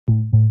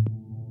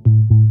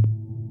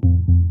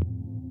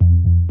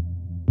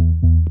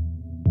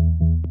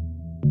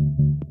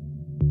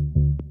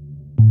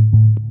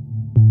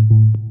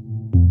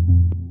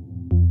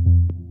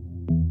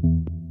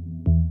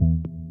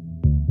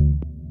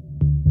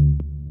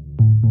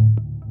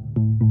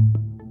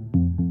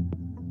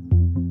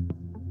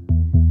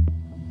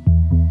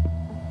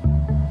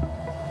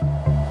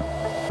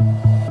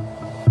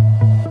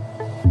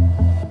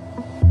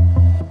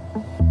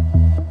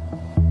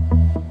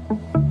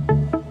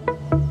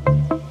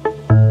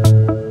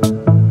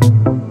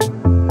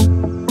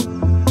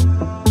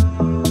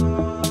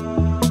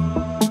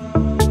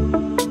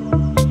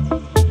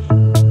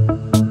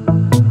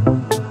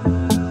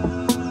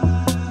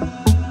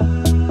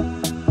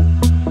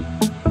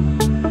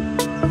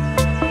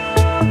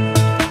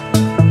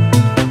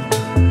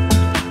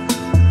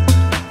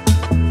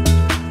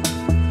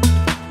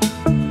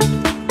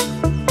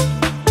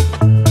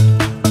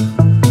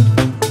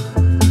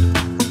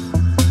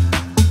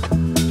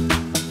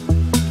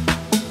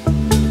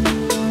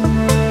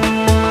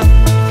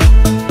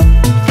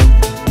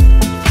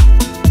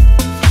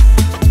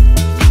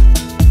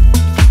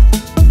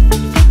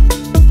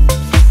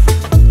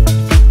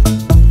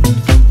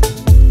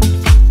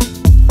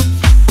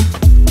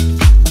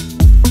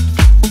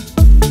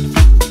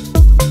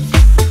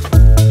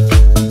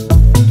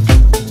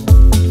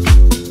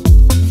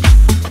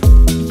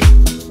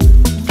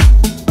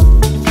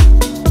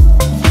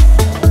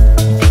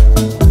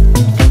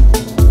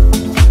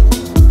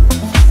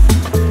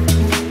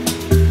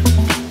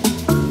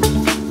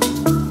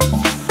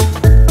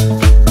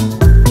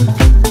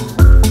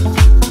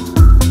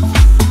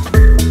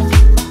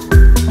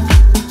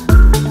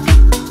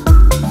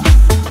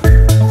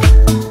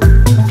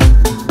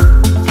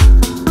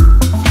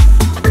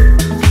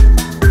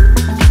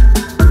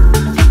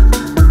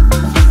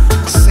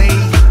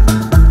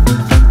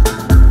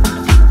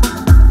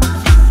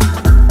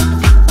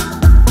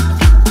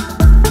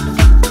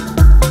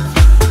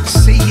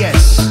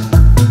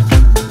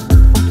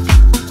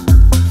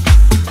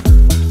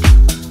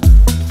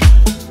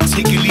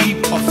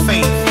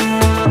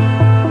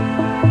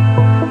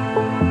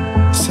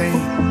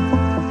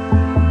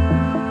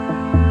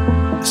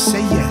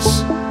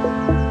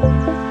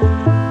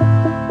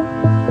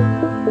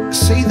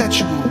Say that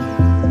you will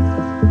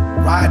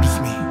ride with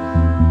me.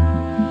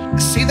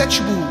 Say that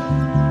you will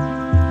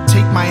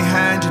take my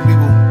hand and we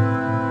will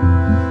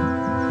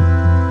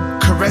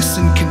caress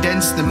and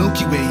condense the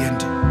Milky Way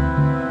and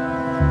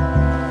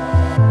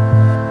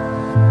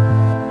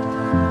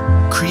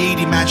create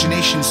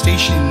imagination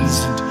stations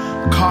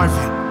and carve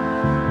it.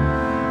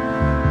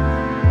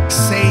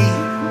 Say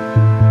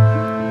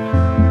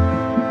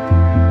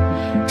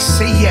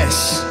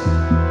yes.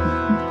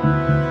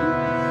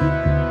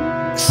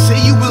 Say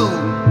you will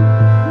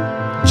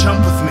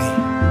jump with me.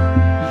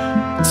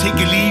 Take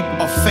a leap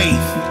of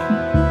faith.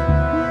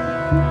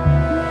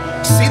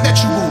 Say that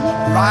you will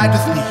ride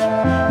with me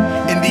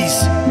in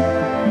these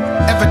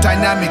ever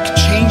dynamic,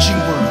 changing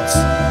worlds,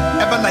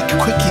 ever like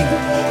quicking,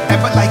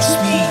 ever like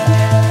speed,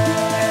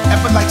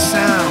 ever like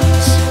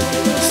sounds.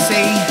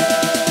 Say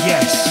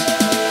yes.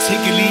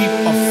 Take a leap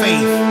of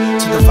faith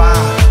to the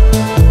vibe.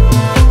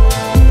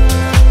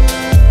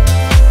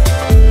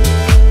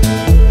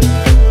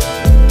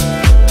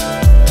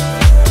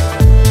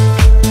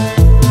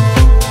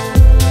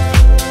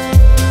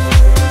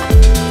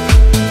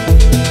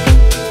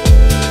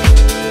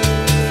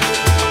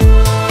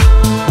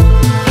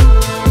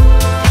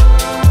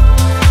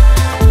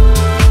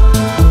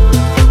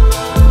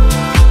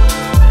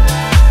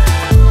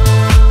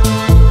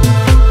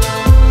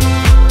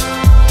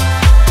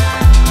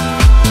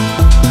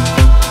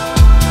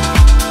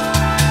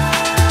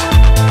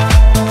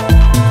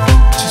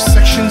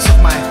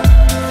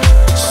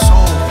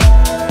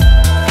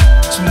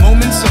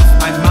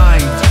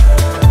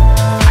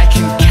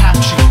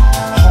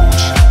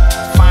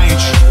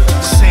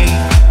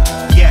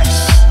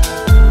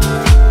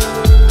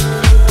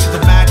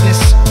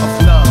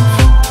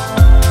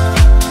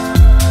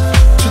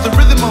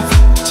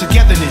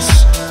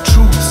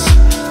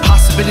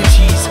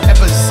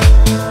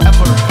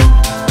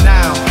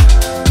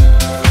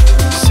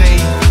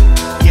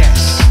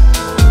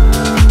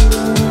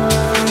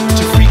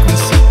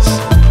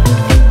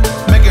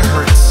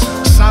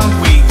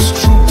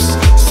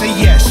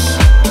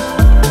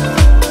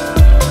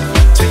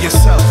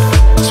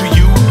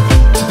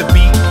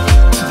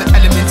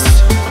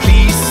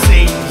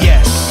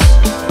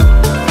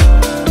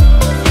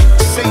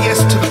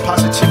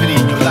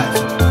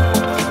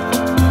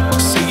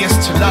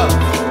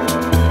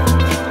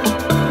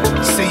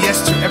 Say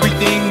yes to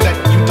everything that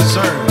you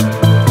deserve.